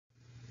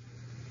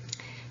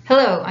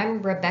Hello,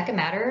 I'm Rebecca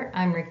Matter.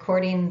 I'm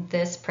recording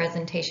this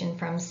presentation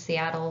from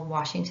Seattle,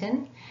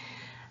 Washington.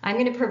 I'm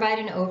going to provide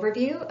an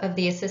overview of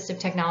the assistive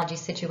technology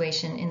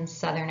situation in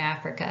Southern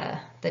Africa,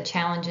 the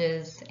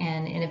challenges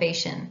and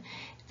innovation.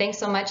 Thanks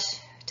so much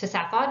to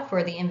SAFOD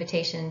for the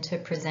invitation to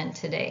present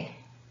today.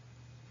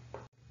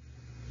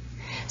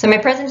 So my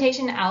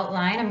presentation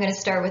outline, I'm going to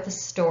start with a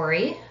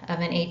story of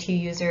an AT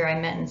user I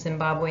met in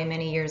Zimbabwe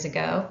many years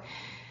ago.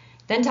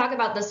 Then talk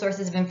about the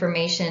sources of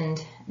information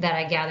that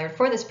I gathered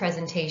for this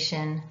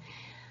presentation.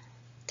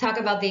 Talk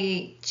about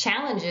the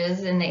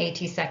challenges in the AT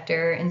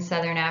sector in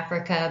Southern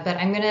Africa, but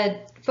I'm going to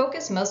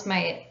focus most of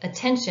my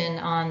attention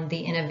on the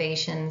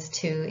innovations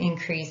to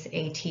increase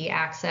AT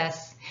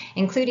access,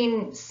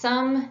 including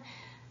some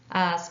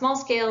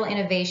small-scale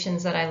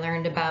innovations that I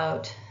learned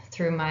about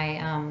through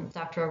my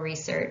doctoral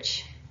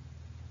research.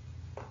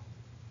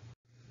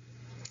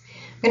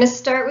 I'm going to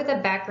start with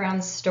a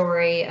background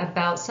story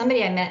about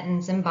somebody I met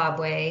in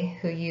Zimbabwe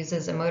who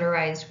uses a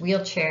motorized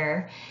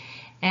wheelchair.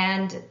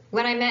 And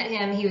when I met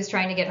him, he was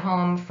trying to get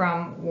home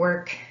from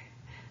work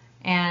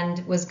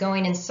and was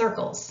going in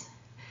circles.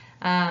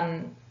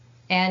 And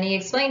he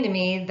explained to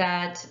me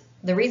that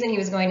the reason he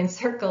was going in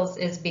circles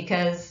is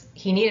because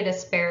he needed a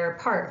spare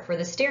part for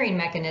the steering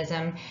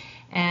mechanism,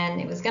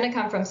 and it was going to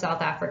come from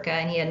South Africa,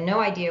 and he had no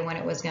idea when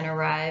it was going to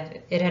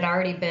arrive. It had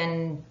already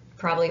been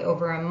probably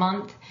over a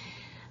month.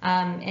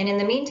 And in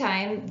the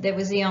meantime, that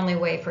was the only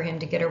way for him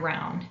to get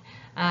around.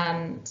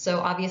 So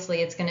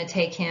obviously it's going to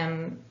take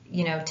him,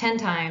 10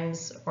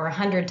 times or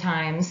 100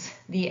 times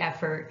the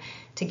effort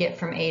to get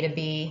from A to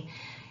B.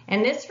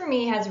 And this for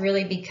me has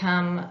really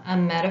become a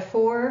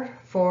metaphor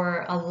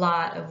for a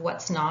lot of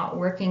what's not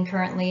working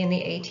currently in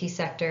the AT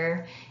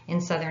sector in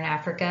Southern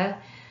Africa.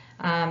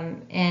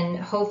 And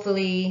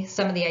hopefully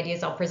some of the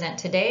ideas I'll present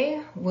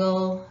today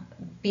will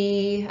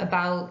be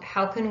about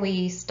how can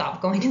we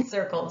stop going in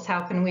circles?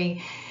 How can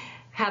we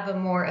have a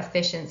more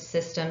efficient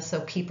system so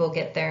people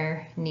get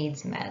their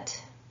needs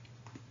met?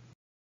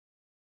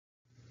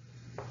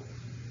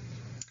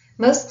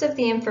 Most of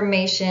the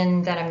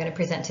information that I'm going to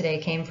present today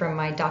came from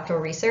my doctoral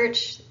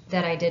research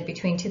that I did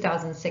between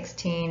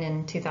 2016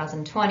 and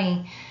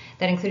 2020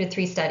 that included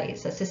 3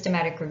 studies: a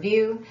systematic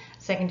review,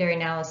 secondary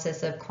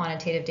analysis of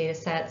quantitative data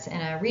sets,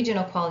 and a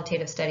regional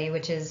qualitative study,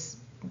 which is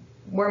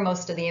where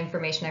most of the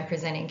information I'm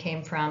presenting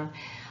came from.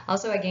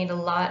 Also, I gained a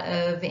lot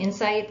of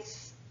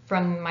insights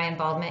from my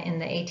involvement in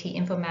the AT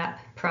InfoMap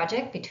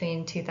project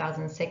between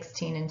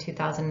 2016 and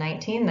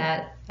 2019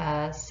 that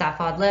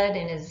SAFOD led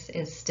and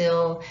is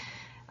still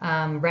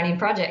running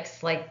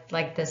projects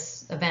like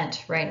this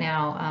event right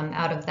now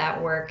out of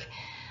that work.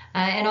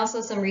 And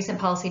also some recent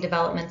policy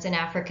developments in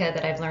Africa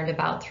that I've learned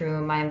about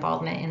through my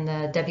involvement in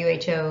the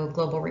WHO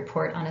Global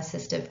Report on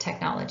Assistive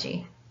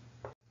Technology.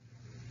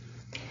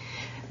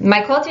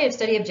 My qualitative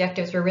study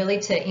objectives were really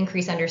to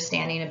increase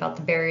understanding about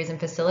the barriers and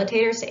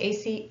facilitators to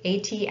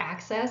AT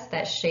access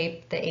that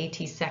shape the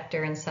AT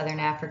sector in Southern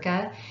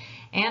Africa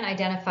and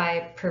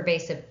identify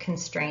pervasive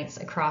constraints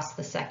across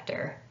the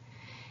sector.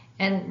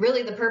 And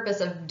really the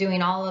purpose of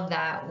doing all of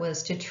that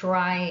was to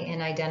try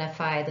and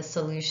identify the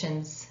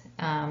solutions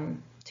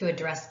to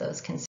address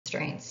those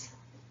constraints.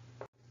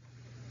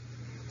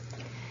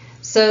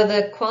 So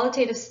the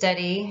qualitative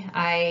study,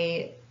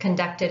 I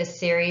conducted a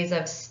series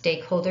of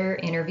stakeholder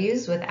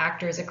interviews with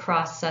actors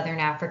across Southern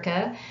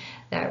Africa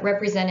that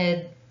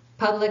represented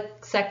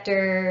public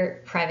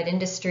sector, private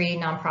industry,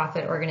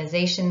 nonprofit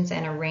organizations,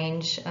 and a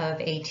range of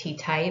AT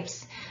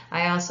types.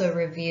 I also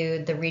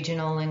reviewed the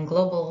regional and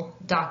global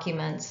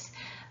documents,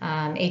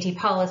 AT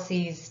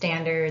policies,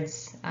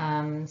 standards,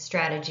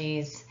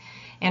 strategies,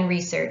 and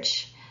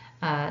research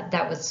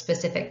that was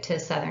specific to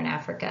Southern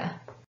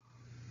Africa.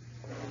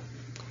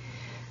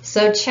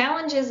 So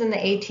challenges in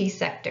the AT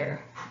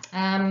sector.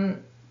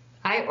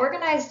 I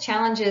organized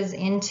challenges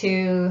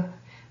into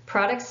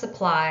product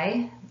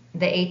supply,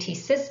 the AT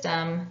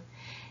system,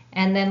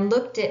 and then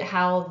looked at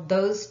how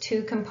those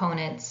 2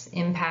 components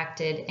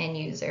impacted end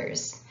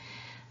users.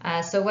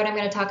 So what I'm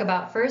going to talk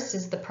about first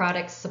is the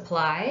product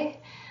supply,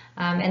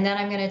 and then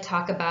I'm going to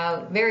talk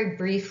about very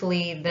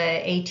briefly the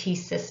AT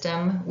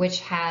system, which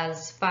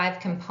has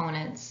 5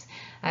 components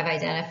I've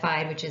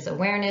identified, which is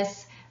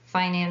awareness,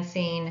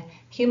 financing,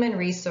 human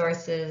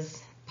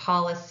resources,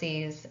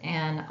 policies,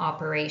 and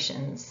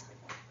operations.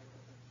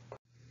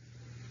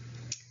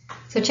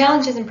 So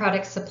challenges in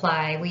product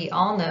supply. We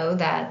all know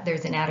that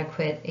there's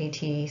inadequate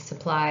AT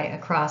supply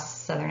across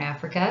Southern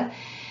Africa,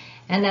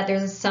 and that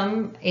there's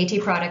some AT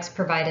products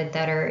provided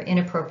that are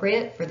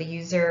inappropriate for the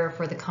user or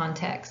for the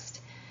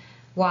context.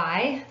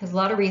 Why? There's a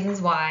lot of reasons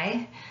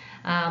why.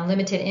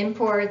 Limited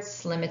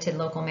imports, limited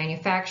local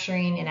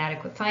manufacturing,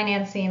 inadequate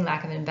financing,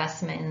 lack of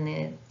investment in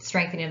the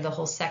strengthening of the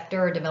whole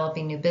sector or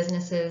developing new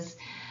businesses,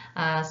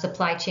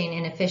 supply chain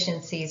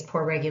inefficiencies,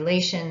 poor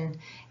regulation,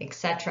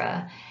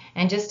 etc.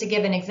 And just to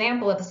give an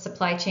example of a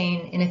supply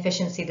chain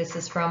inefficiency, this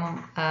is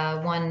from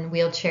one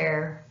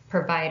wheelchair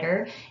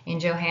provider in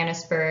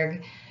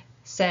Johannesburg,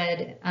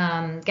 said,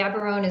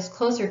 Gaborone is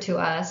closer to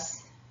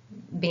us,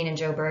 being in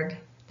Joburg,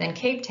 than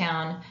Cape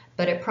Town,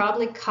 but it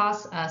probably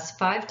costs us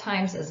 5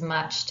 times as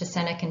much to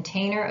send a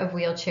container of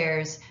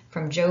wheelchairs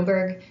from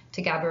Joburg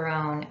to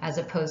Gaborone as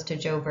opposed to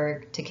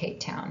Joburg to Cape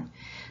Town.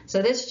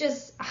 So this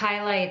just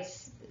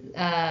highlights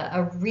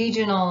a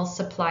regional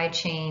supply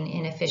chain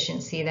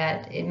inefficiency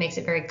that it makes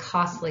it very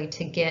costly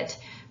to get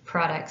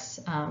products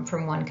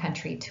from one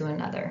country to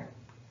another.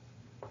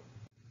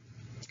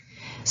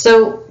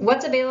 So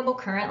what's available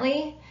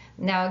currently?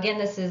 Now again,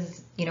 this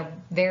is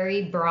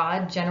very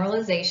broad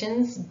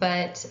generalizations,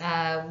 but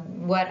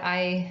what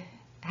I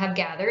have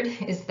gathered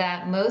is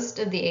that most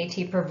of the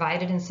AT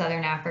provided in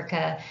Southern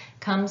Africa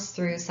comes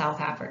through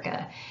South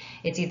Africa.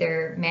 It's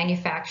either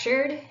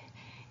manufactured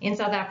in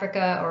South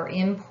Africa or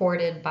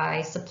imported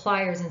by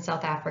suppliers in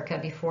South Africa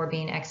before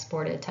being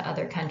exported to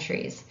other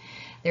countries.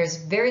 There's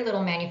very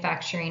little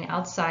manufacturing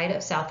outside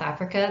of South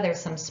Africa. There's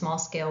some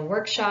small-scale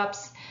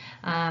workshops.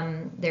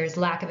 There's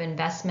lack of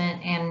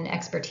investment and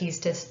expertise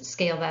to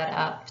scale that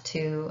up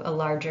to a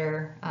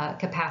larger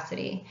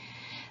capacity.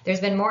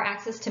 There's been more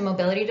access to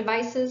mobility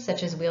devices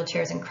such as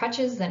wheelchairs and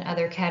crutches than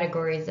other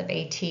categories of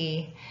AT,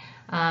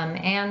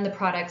 and the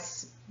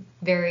products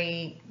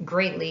vary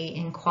greatly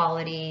in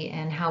quality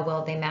and how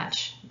well they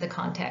match the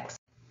context.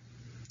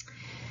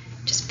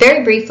 Just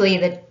very briefly,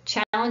 the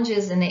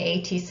challenges in the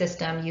AT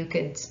system you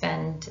could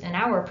spend an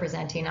hour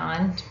presenting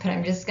on, but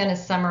I'm just going to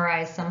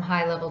summarize some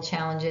high-level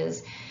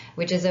challenges,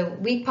 which is a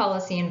weak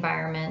policy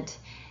environment,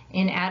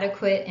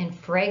 inadequate and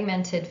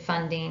fragmented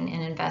funding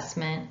and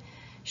investment,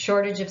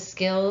 shortage of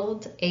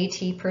skilled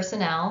AT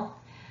personnel,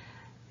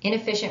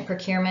 inefficient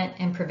procurement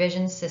and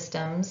provision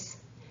systems,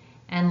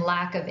 and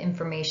lack of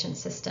information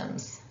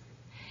systems.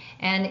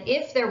 And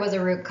if there was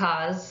a root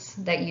cause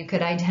that you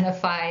could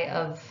identify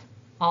of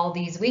all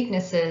these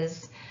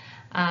weaknesses,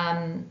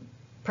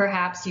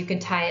 perhaps you could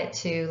tie it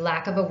to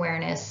lack of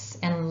awareness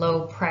and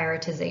low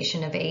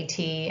prioritization of AT,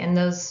 and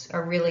those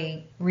are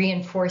really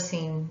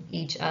reinforcing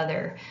each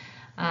other.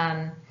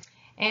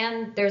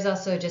 And there's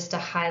also just a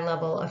high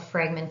level of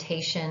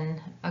fragmentation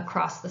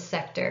across the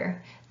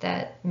sector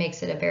that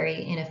makes it a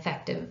very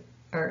ineffective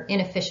or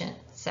inefficient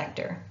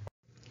sector.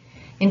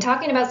 In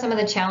talking about some of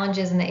the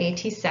challenges in the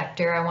AT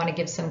sector, I want to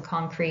give some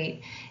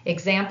concrete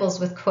examples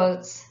with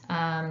quotes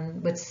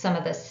with some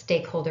of the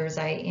stakeholders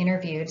I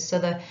interviewed. So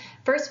the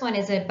first one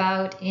is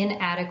about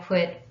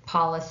inadequate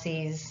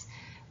policies,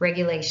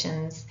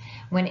 regulations.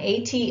 When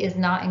AT is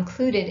not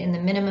included in the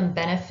minimum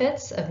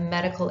benefits of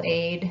medical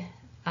aid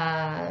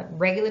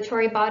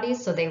regulatory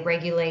bodies, so they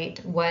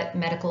regulate what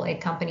medical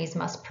aid companies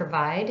must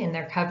provide in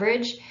their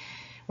coverage.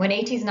 When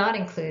AT is not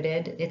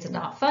included, it's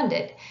not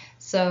funded.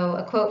 So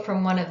a quote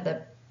from one of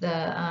the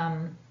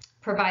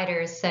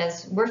providers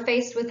says, "We're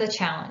faced with the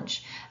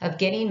challenge of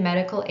getting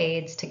medical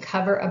aids to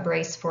cover a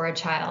brace for a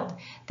child.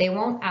 They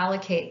won't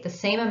allocate the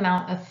same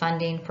amount of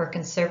funding for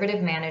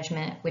conservative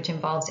management, which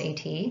involves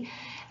AT,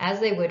 as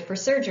they would for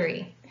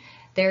surgery.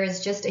 There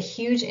is just a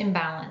huge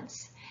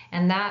imbalance,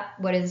 and that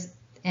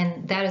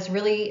is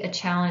really a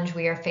challenge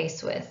we are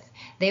faced with.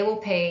 They will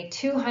pay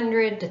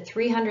 200 to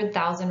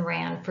 300,000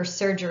 Rand for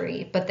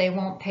surgery, but they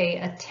won't pay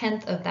a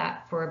tenth of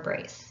that for a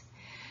brace."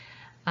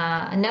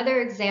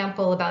 Another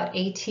example about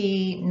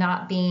AT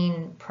not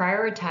being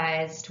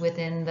prioritized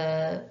within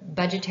the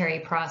budgetary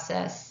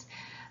process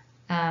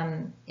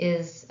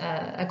is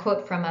a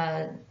quote from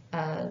a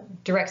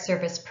direct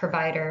service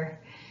provider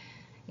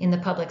in the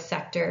public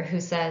sector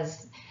who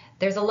says,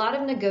 "There's a lot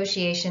of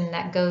negotiation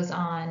that goes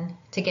on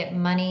to get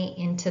money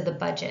into the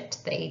budget,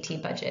 the AT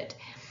budget,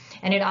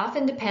 and it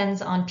often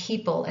depends on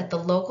people at the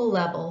local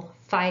level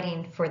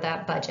fighting for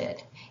that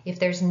budget. If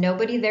there's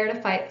nobody there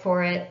to fight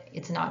for it,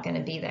 it's not going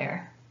to be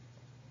there."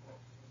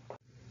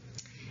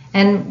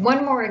 And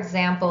one more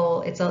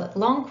example, it's a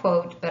long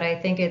quote, but I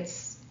think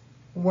it's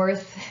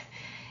worth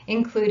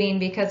including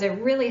because it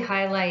really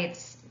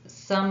highlights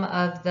some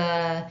of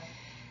the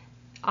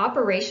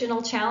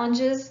operational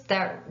challenges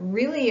that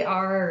really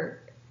are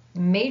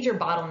major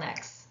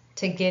bottlenecks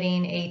to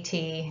getting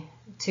AT,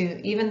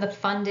 to even the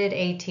funded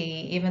AT,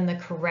 even the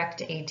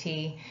correct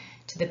AT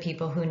to the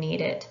people who need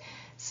it.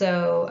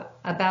 So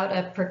about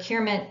a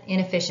procurement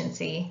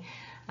inefficiency,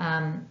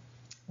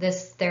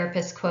 this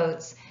therapist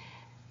quotes,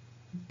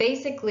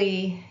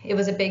 "Basically, it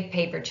was a big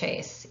paper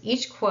chase.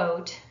 Each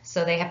quote,"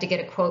 so they have to get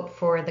a quote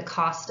for the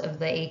cost of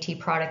the AT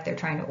product they're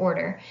trying to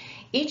order,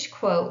 "each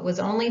quote was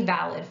only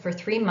valid for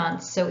 3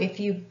 months, so if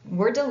you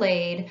were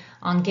delayed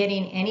on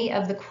getting any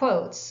of the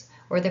quotes,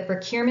 or the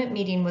procurement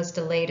meeting was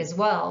delayed as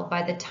well,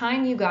 by the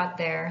time you got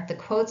there, the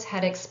quotes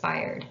had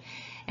expired,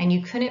 and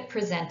you couldn't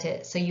present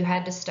it, so you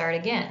had to start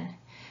again.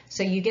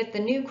 So you get the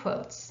new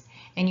quotes,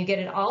 and you get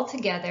it all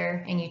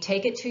together, and you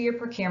take it to your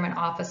procurement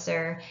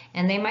officer,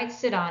 and they might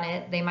sit on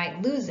it, they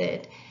might lose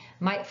it,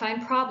 might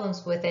find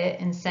problems with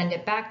it and send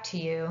it back to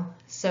you.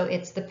 So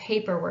it's the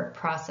paperwork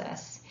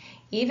process.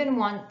 Even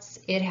once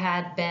it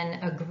had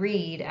been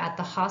agreed at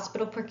the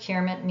hospital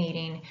procurement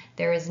meeting,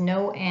 there is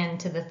no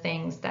end to the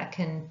things that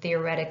can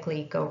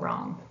theoretically go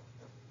wrong."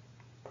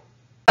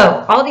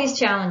 So all these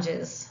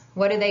challenges,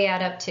 what do they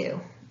add up to?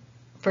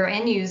 For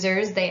end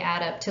users, they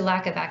add up to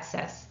lack of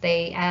access.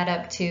 They add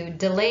up to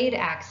delayed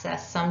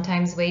access,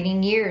 sometimes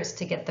waiting years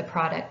to get the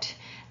product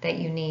that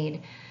you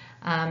need,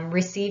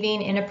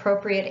 receiving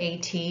inappropriate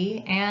AT,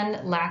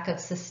 and lack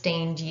of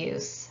sustained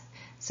use.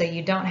 So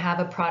you don't have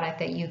a product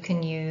that you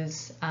can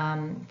use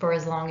for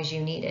as long as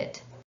you need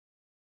it.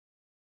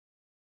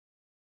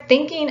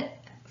 Thinking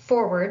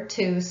forward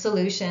to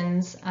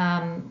solutions,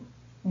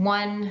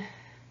 one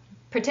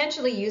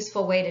potentially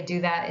useful way to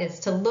do that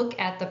is to look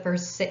at the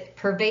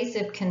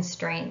pervasive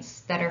constraints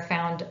that are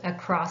found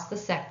across the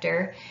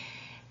sector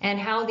and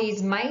how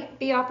these might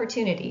be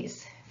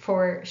opportunities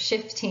for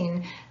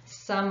shifting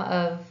some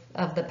of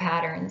the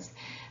patterns.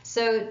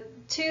 So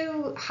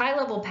two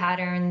high-level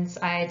patterns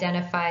I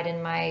identified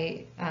in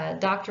my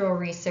doctoral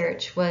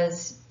research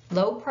was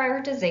low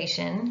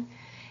prioritization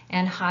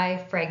and high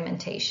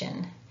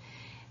fragmentation.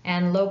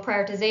 And low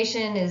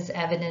prioritization is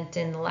evident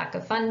in the lack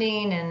of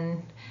funding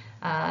and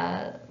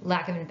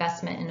lack of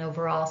investment in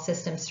overall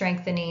system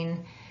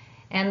strengthening.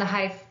 And the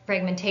high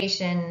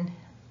fragmentation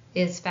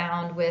is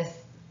found with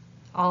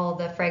all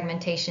the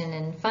fragmentation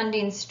in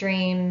funding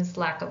streams,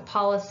 lack of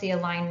policy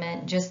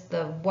alignment, just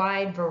the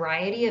wide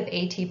variety of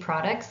AT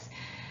products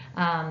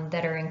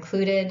that are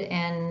included,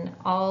 and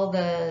all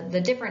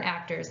the different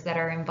actors that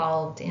are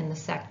involved in the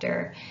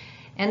sector.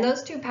 And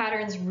those two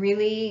patterns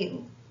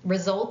really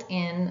result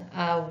in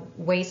a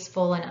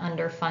wasteful and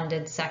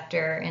underfunded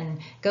sector, and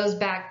goes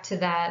back to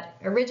that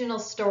original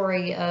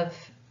story of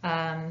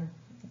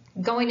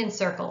going in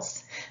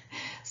circles.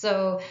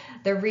 So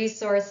the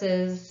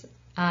resources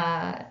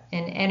and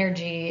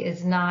energy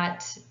is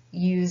not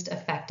used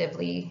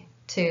effectively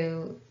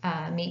to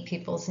meet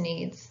people's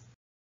needs.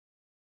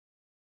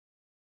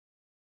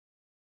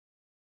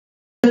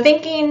 So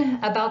thinking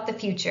about the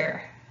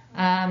future,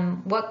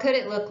 what could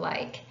it look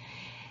like?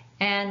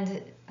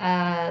 And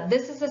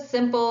this is a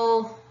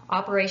simple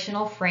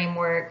operational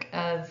framework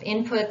of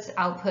inputs,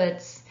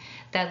 outputs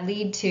that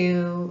lead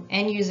to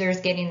end users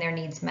getting their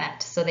needs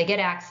met. So they get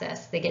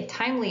access, they get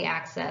timely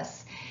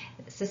access,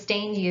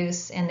 sustained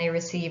use, and they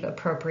receive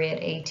appropriate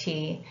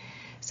AT.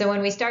 So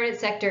when we start at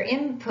sector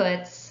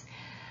inputs,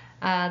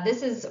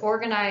 this is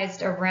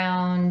organized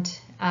around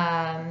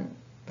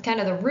kind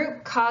of the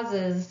root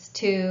causes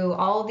to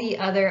all the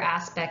other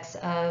aspects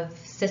of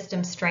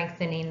system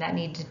strengthening that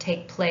need to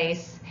take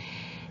place.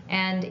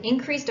 And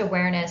increased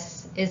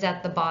awareness is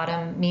at the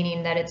bottom,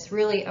 meaning that it's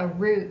really a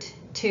root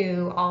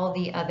to all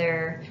the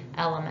other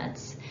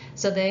elements.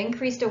 So the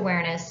increased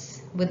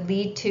awareness would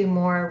lead to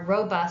more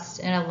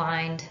robust and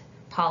aligned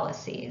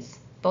policies,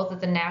 both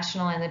at the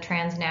national and the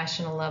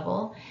transnational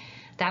level.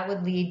 That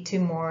would lead to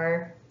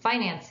more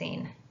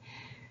financing.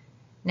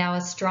 Now,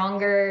 a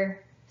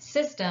stronger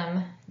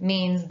system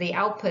means the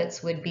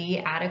outputs would be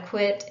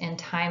adequate and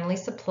timely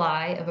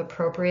supply of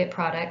appropriate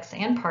products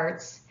and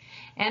parts,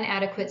 and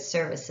adequate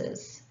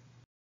services.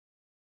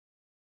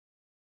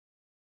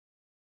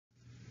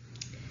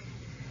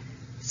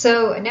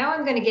 So now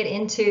I'm going to get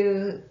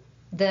into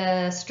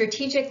the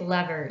strategic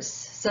levers.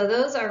 So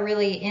those are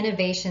really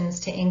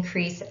innovations to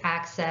increase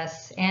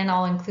access, and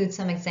I'll include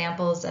some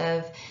examples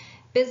of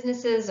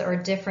businesses or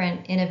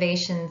different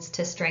innovations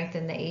to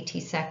strengthen the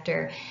AT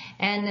sector.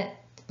 And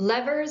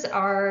levers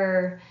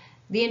are,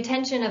 the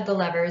intention of the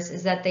levers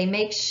is that they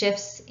make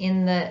shifts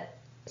in the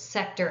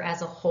sector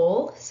as a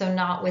whole, so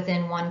not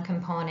within one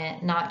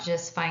component, not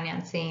just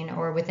financing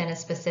or within a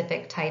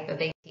specific type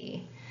of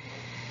AT.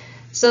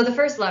 So the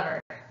first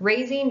lever,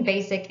 raising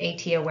basic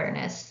AT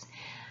awareness.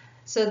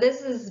 So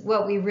this is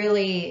what we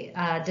really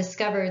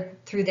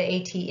discovered through the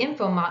AT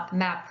Info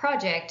Map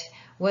project,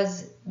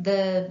 was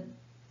there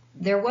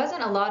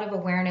wasn't a lot of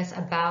awareness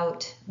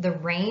about the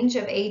range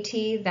of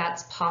AT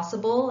that's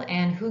possible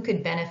and who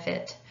could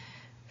benefit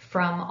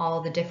from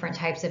all the different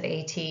types of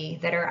AT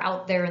that are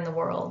out there in the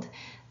world.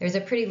 There's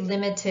a pretty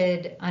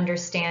limited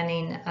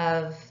understanding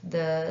of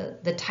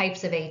the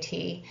types of AT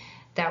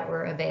that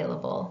were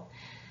available.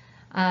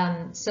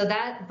 So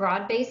that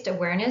broad-based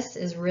awareness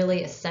is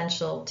really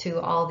essential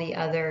to all the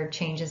other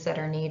changes that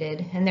are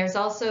needed. And there's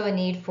also a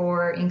need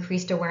for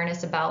increased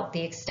awareness about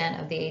the extent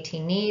of the AT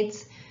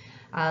needs,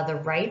 the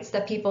rights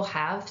that people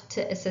have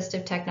to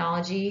assistive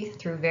technology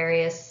through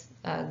various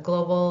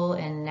global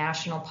and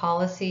national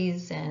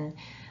policies and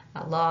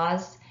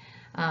laws,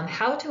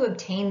 how to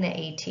obtain the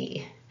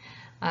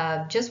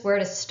AT, just where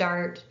to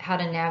start, how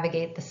to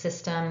navigate the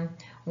system,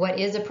 what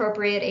is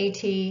appropriate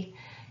AT,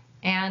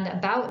 and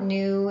about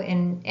new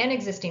and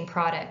existing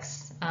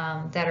products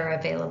that are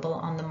available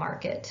on the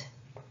market.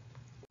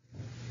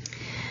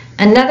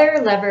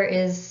 Another lever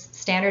is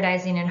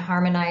standardizing and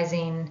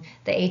harmonizing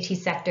the AT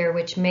sector,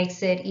 which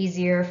makes it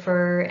easier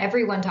for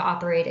everyone to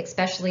operate,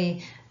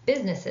 especially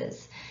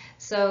businesses.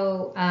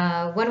 So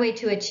one way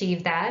to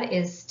achieve that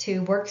is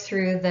to work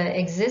through the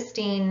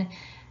existing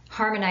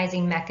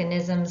harmonizing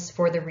mechanisms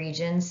for the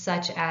regions,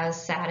 such as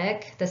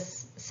SADC, the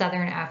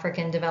Southern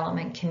African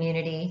Development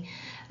Community.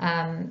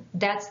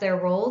 That's their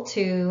role,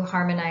 to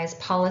harmonize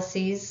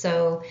policies.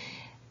 So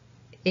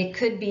it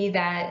could be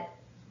that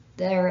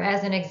or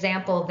as an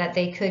example, that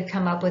they could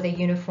come up with a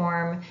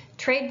uniform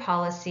trade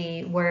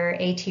policy where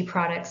AT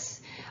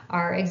products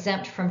are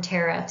exempt from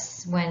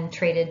tariffs when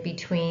traded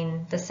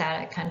between the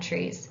SADC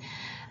countries.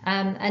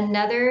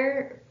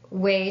 Another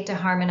way to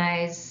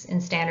harmonize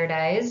and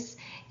standardize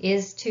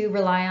is to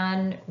rely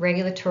on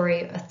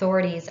regulatory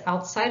authorities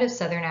outside of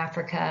Southern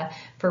Africa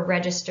for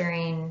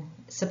registering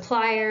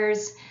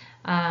suppliers,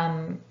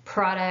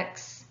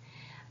 products,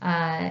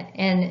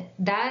 and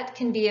that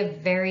can be a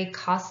very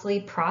costly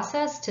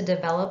process to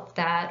develop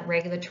that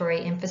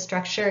regulatory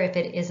infrastructure if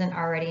it isn't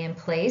already in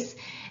place.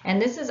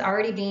 And this is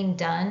already being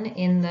done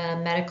in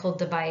the medical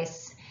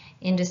device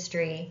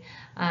industry.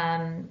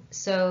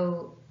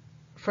 So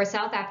for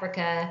South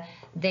Africa,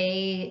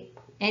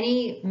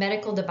 any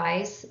medical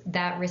device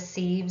that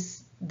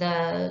receives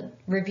the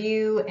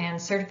review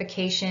and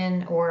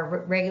certification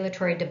or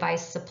regulatory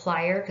device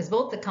supplier, because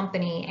both the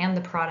company and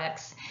the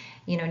products,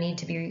 need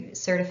to be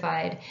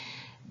certified,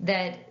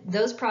 that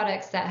those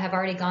products that have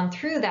already gone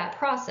through that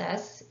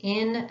process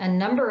in a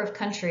number of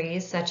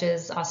countries, such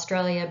as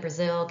Australia,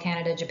 Brazil,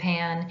 Canada,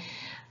 Japan,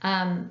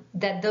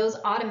 that those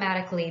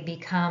automatically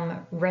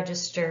become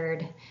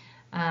registered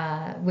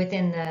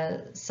within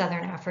the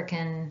Southern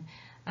African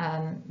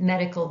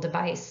medical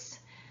device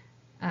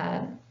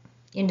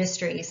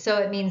industry. So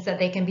it means that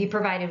they can be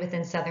provided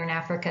within Southern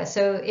Africa.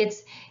 So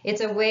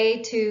it's a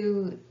way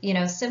to,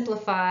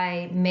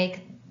 simplify,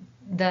 make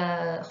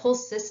the whole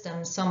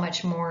system so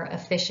much more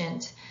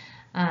efficient,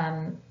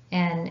 and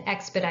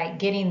expedite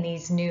getting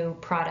these new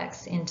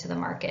products into the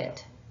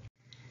market.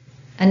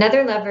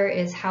 Another lever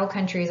is how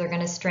countries are going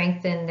to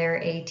strengthen their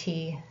AT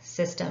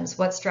systems.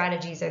 What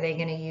strategies are they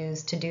going to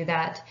use to do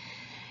that?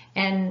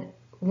 And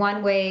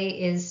one way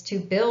is to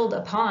build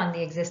upon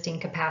the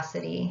existing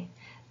capacity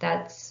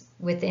that's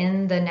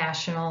within the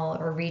national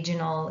or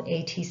regional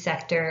AT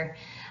sector,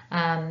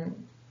 the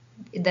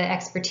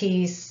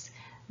expertise,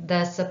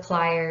 the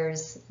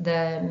suppliers,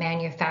 the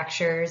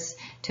manufacturers,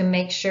 to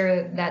make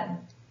sure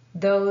that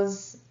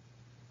those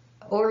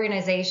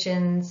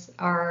organizations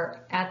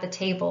are at the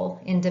table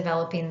in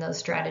developing those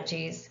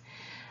strategies.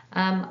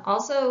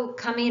 Also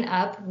coming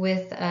up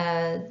with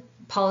a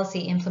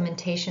policy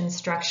implementation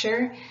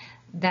structure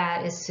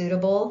that is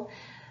suitable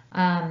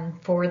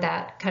for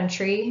that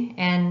country,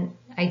 and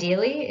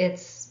ideally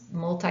it's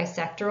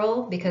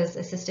multi-sectoral, because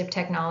assistive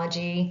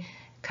technology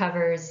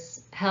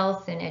covers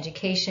health and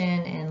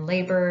education and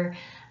labor,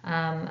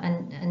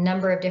 a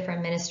number of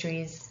different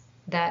ministries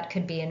that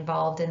could be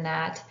involved in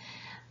that.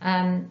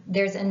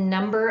 There's a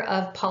number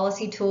of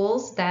policy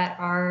tools that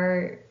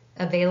are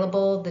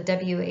available. The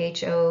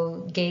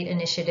WHO GATE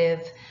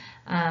initiative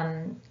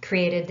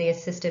created the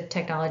assistive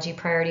technology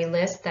priority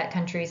list that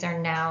countries are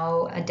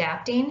now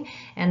adapting,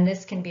 and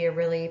this can be a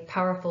really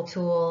powerful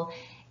tool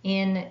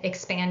in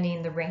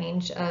expanding the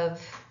range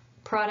of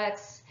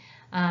products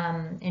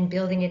and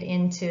building it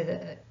into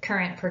the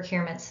current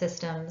procurement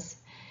systems.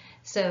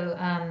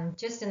 So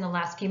just in the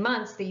last few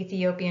months, the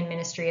Ethiopian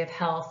Ministry of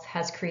Health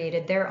has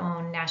created their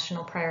own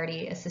national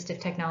priority assistive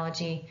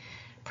technology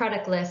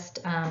product list,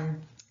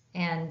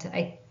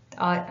 and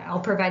I'll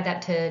provide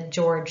that to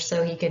George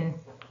so he can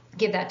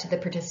give that to the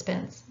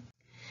participants.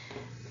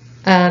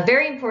 A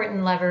very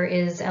important lever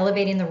is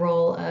elevating the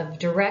role of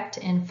direct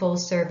and full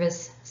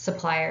service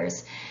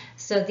suppliers.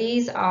 So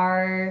these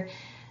are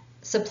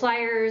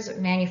suppliers,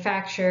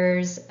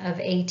 manufacturers of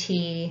AT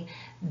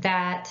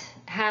that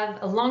have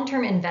a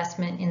long-term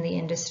investment in the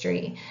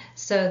industry.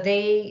 So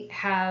they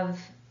have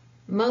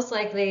most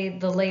likely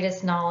the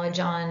latest knowledge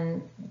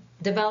on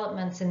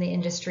developments in the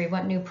industry,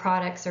 what new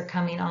products are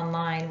coming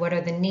online, what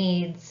are the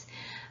needs.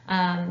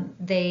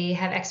 They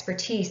have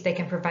expertise, they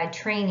can provide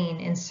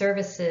training and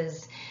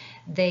services.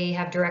 They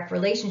have direct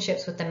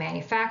relationships with the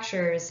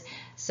manufacturers,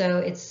 so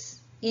it's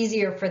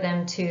easier for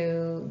them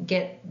to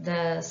get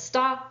the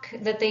stock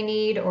that they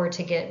need or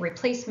to get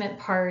replacement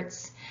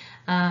parts.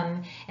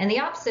 And the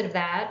opposite of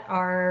that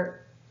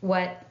are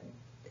what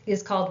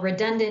is called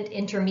redundant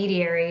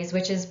intermediaries,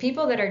 which is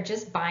people that are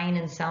just buying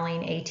and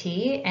selling AT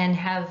and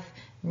have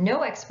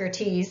no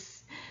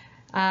expertise.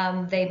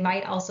 They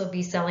might also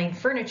be selling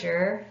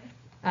furniture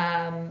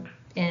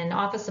and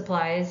office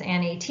supplies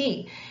and AT.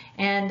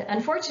 And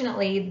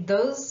unfortunately,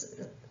 those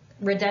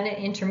redundant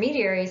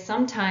intermediaries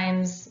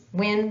sometimes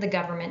win the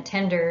government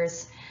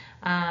tenders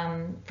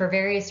for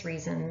various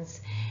reasons.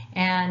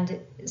 And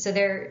so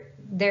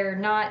they're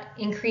not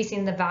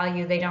increasing the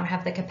value. They don't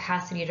have the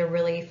capacity to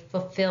really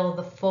fulfill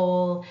the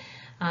full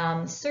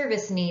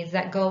service needs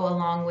that go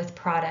along with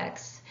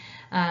products.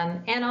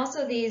 And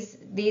also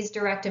these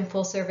direct and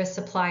full service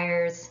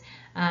suppliers,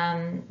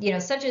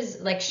 such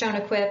as like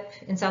Shonequip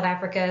in South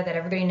Africa that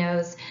everybody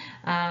knows.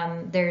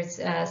 There's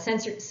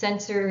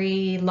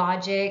Sensory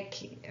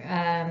Logic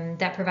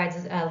that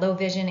provides low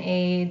vision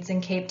aids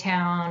in Cape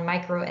Town,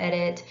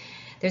 MicroEdit.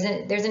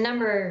 There's a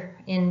number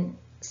in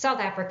South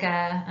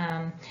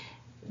Africa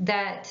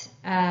that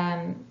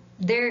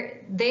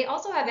they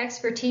also have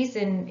expertise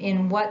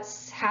in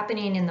what's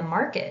happening in the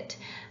market,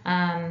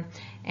 and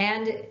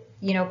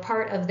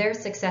part of their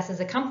success as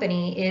a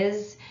company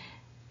is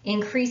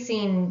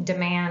increasing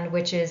demand,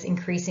 which is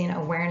increasing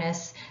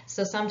awareness.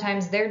 So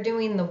sometimes they're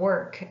doing the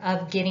work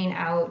of getting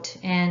out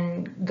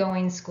and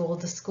going school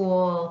to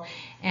school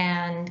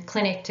and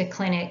clinic to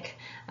clinic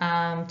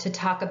to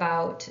talk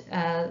about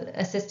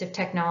assistive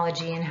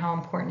technology and how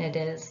important it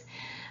is.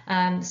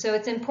 So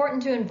it's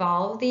important to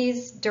involve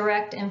these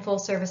direct and full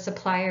service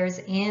suppliers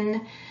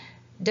in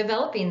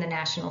developing the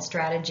national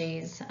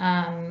strategies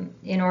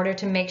in order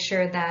to make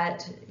sure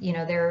that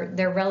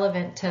they're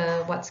relevant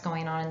to what's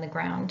going on in the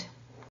ground.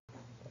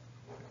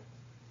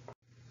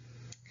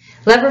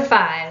 Lever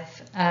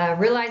 5,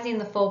 realizing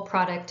the full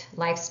product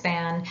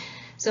lifespan.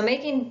 So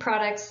making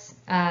products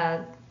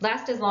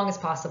last as long as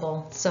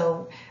possible.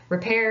 So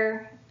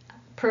repair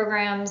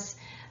programs,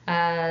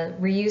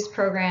 reuse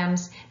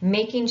programs,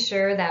 making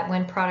sure that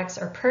when products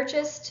are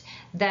purchased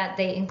that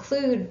they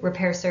include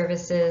repair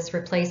services,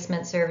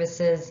 replacement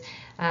services,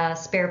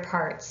 spare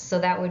parts. So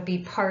that would be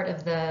part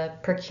of the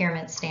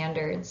procurement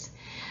standards.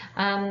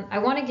 I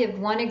want to give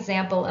one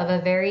example of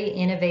a very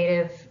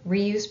innovative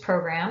reuse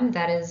program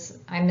that is,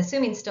 I'm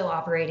assuming, still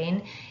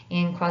operating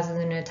in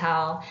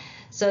KwaZulu-Natal.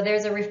 So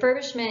there's a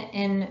refurbishment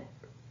and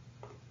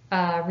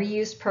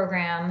reuse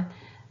program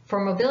for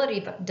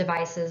mobility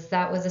devices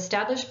that was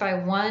established by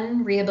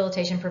one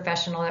rehabilitation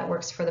professional that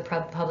works for the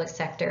public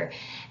sector.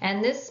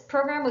 And this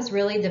program was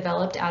really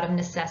developed out of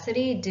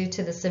necessity due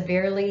to the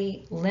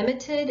severely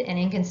limited and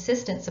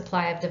inconsistent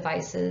supply of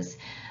devices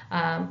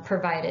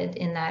provided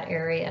in that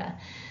area.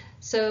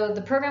 So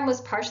the program was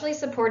partially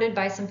supported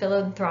by some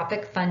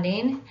philanthropic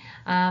funding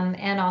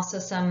and also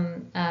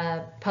some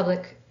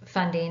public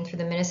funding through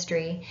the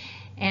ministry,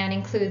 and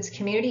includes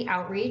community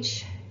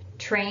outreach,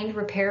 trained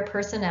repair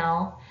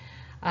personnel,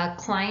 a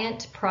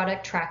client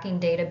product tracking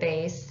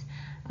database,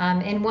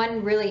 and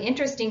one really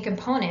interesting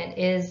component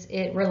is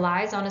it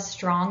relies on a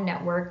strong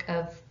network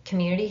of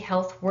community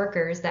health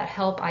workers that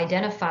help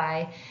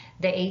identify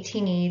the AT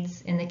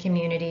needs in the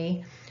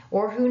community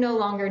or who no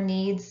longer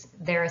needs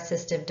their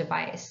assistive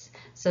device.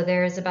 So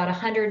there's about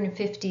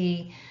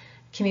 150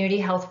 community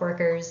health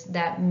workers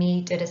that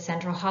meet at a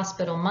central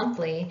hospital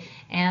monthly,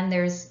 and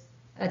there's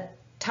a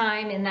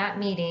time in that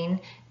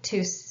meeting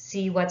to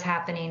see what's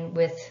happening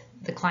with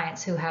the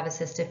clients who have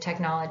assistive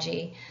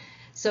technology.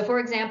 So for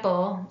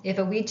example, if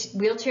a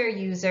wheelchair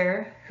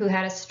user who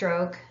had a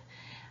stroke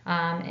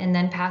and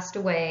then passed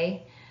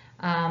away,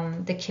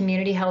 the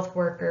community health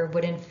worker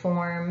would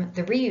inform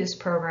the reuse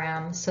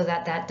program so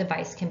that that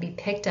device can be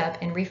picked up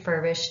and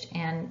refurbished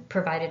and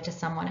provided to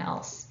someone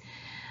else.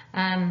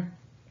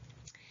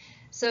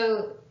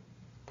 So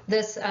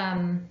this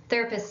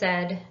therapist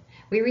said,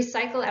 "We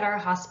recycle at our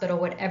hospital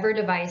whatever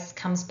device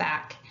comes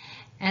back,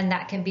 and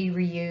that can be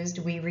reused,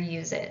 we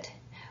reuse it.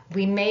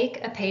 We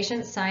make a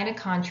patient sign a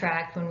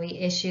contract when we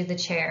issue the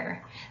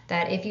chair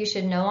that if you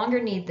should no longer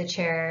need the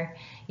chair,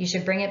 you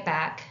should bring it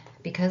back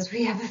because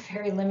we have a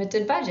very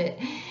limited budget."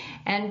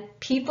 And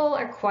people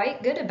are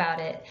quite good about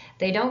it.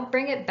 They don't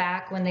bring it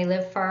back when they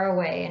live far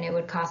away and it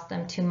would cost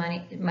them too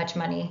much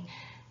money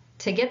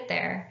to get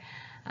there.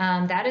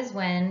 That is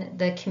when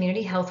the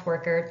community health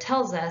worker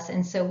tells us,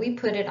 and so we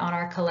put it on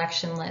our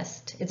collection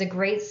list. It's a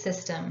great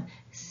system.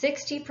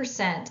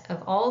 60%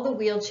 of all the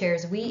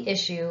wheelchairs we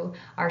issue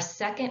are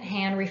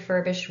second-hand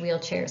refurbished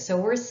wheelchairs, so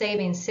we're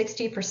saving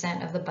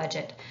 60% of the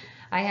budget.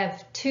 I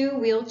have 2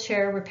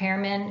 wheelchair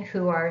repairmen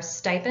who are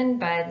stipended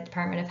by the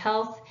Department of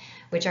Health,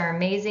 which are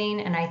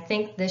amazing, and I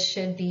think this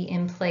should be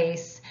in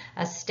place,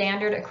 a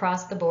standard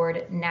across the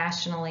board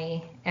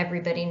nationally.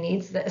 Everybody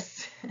needs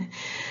this.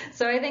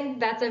 So I think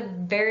that's a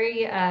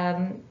very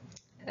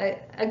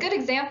a good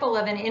example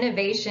of an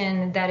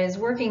innovation that is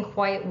working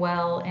quite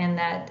well and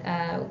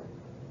that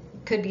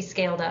could be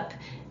scaled up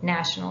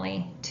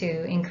nationally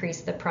to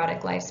increase the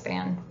product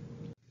lifespan.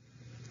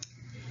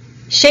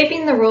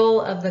 Shaping the role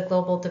of the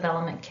global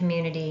development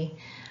community.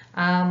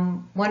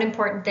 One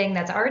important thing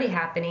that's already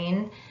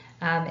happening,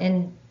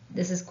 and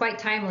this is quite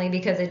timely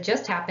because it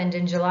just happened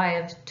in July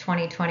of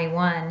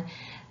 2021,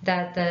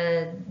 that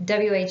the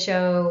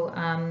WHO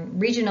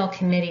Regional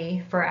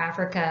Committee for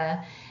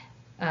Africa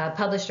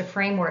published a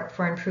framework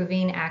for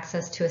improving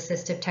access to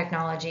assistive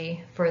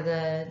technology for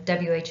the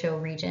WHO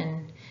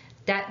region,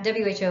 that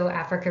WHO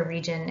Africa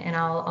region, and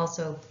I'll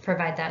also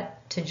provide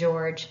that to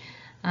George.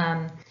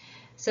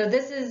 So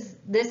this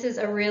is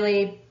a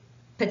really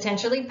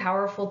potentially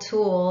powerful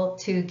tool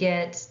to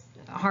get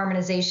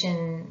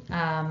harmonization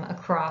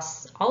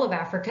across all of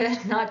Africa,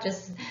 not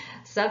just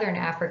Southern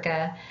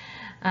Africa.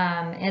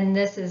 And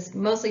this is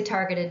mostly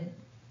targeted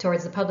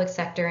towards the public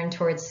sector and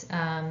towards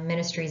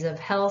ministries of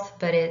health,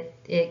 but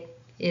it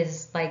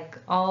is like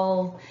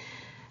all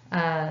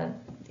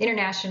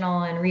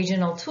international and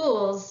regional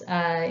tools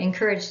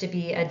encouraged to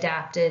be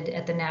adapted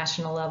at the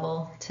national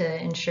level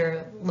to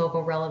ensure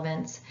local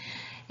relevance.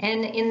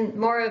 And in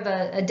more of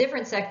a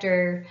different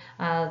sector,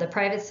 the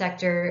private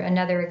sector,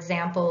 another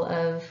example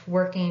of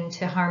working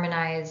to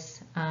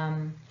harmonize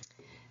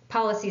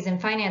policies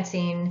and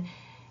financing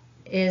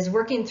is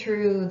working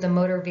through the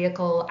motor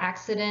vehicle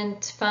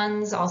accident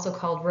funds, also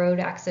called road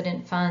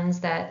accident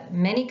funds, that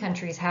many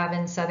countries have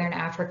in Southern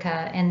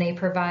Africa, and they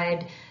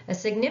provide a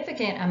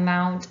significant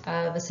amount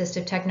of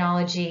assistive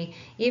technology,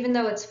 even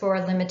though it's for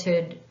a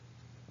limited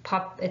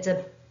it's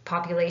a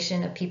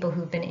population of people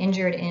who've been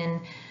injured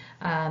in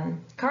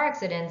car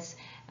accidents.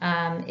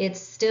 It's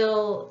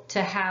still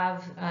to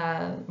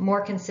have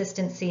more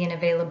consistency and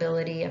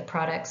availability of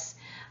products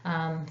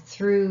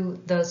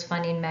through those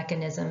funding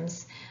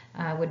mechanisms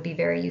would be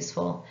very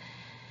useful.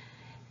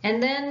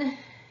 And then,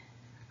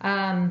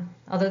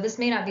 although this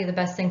may not be the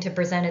best thing to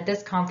present at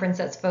this conference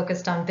that's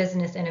focused on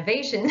business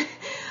innovation,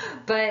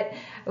 but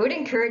I would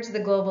encourage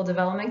the global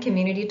development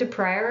community to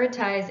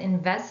prioritize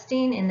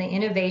investing in the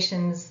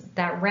innovations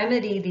that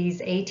remedy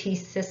these AT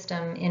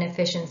system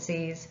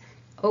inefficiencies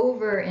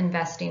over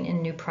investing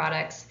in new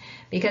products,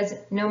 because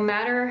no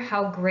matter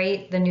how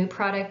great the new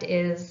product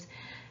is,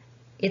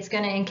 it's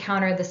going to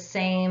encounter the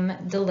same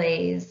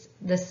delays,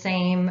 the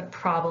same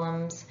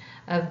problems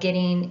of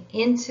getting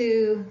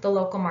into the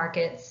local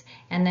markets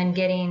and then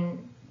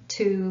getting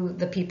to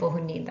the people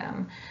who need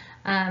them.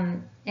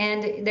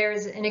 And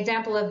there's an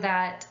example of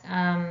that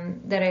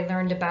that I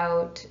learned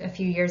about a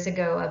few years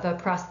ago, of a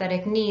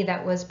prosthetic knee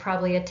that was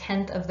probably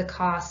 1/10 of the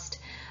cost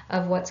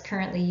of what's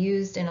currently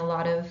used in a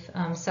lot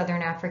of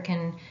Southern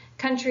African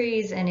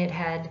countries, and it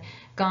had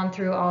gone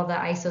through all the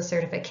ISO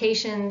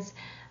certifications.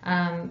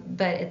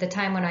 But at the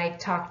time when I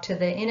talked to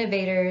the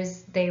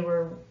innovators, they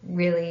were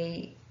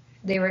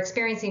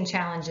experiencing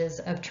challenges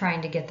of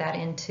trying to get that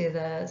into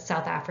the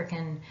South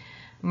African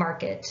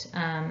market.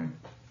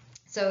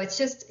 So it's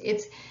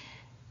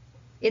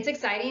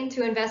exciting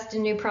to invest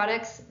in new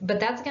products, but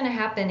that's going to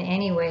happen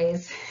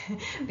anyways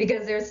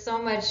because there's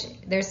so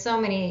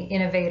many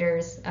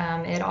innovators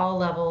at all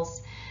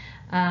levels.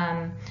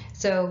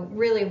 So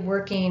really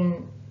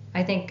working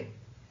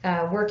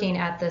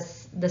at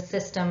the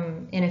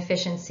system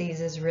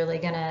inefficiencies is really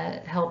going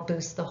to help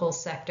boost the whole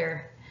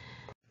sector.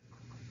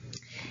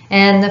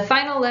 And the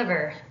final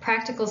lever,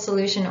 practical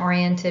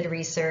solution-oriented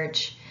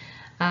research.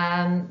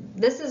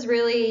 This is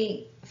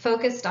really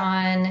focused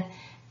on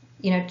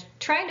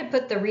trying to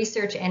put the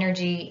research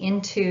energy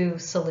into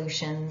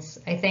solutions.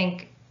 I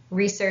think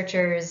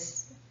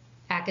researchers,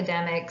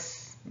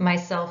 academics,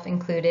 myself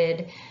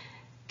included,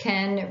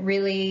 can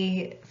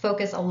really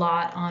focus a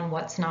lot on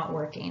what's not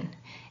working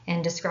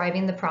and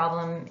describing the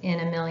problem in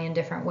a million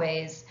different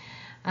ways.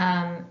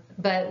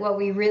 But what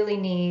we really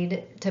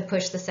need to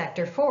push the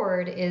sector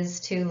forward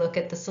is to look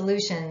at the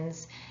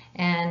solutions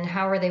and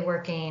how are they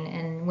working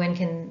and when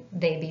can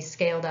they be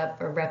scaled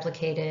up or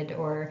replicated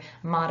or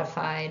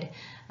modified.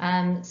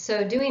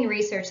 So doing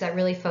research that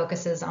really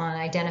focuses on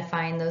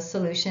identifying those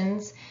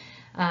solutions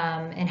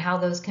and how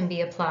those can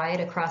be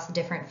applied across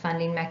different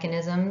funding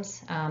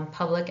mechanisms,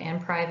 public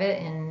and private,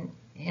 and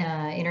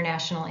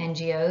international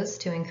NGOs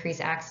to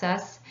increase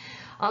access.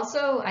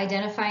 Also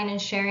identifying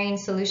and sharing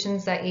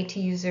solutions that AT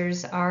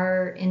users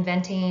are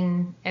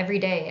inventing every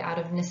day out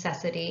of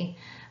necessity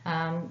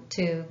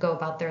to go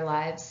about their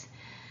lives.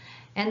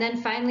 And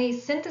then finally,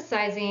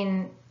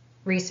 synthesizing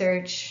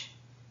research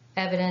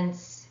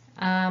evidence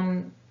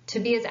to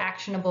be as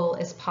actionable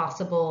as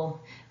possible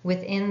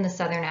within the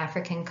Southern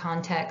African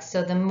context.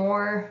 So the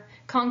more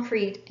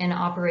concrete and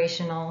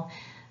operational,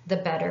 the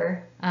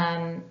better.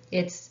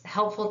 It's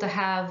helpful to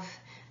have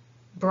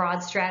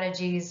broad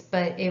strategies,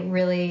 but it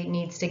really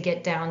needs to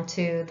get down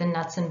to the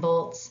nuts and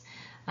bolts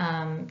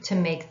to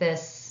make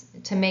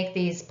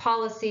these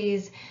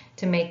policies,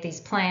 to make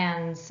these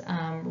plans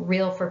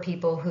real for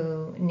people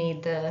who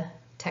need the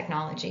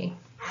technology.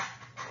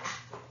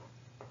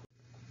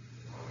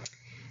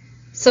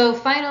 So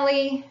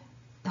finally,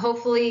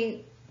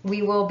 hopefully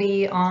we will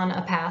be on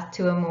a path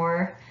to a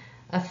more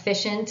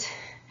efficient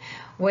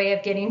way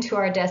of getting to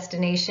our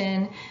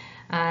destination,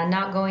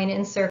 not going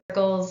in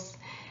circles.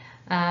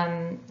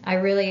 I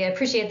really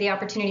appreciate the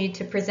opportunity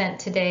to present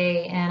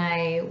today, and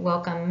I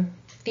welcome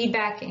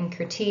feedback and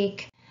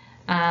critique.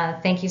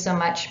 Thank you so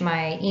much.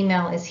 My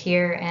email is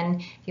here,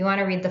 and if you want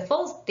to read the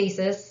full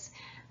thesis,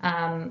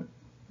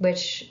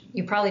 which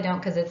you probably don't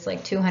because it's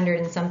like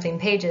 200 and something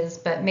pages,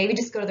 but maybe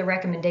just go to the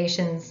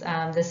recommendations.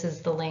 This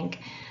is the link.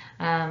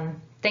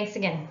 Thanks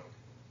again.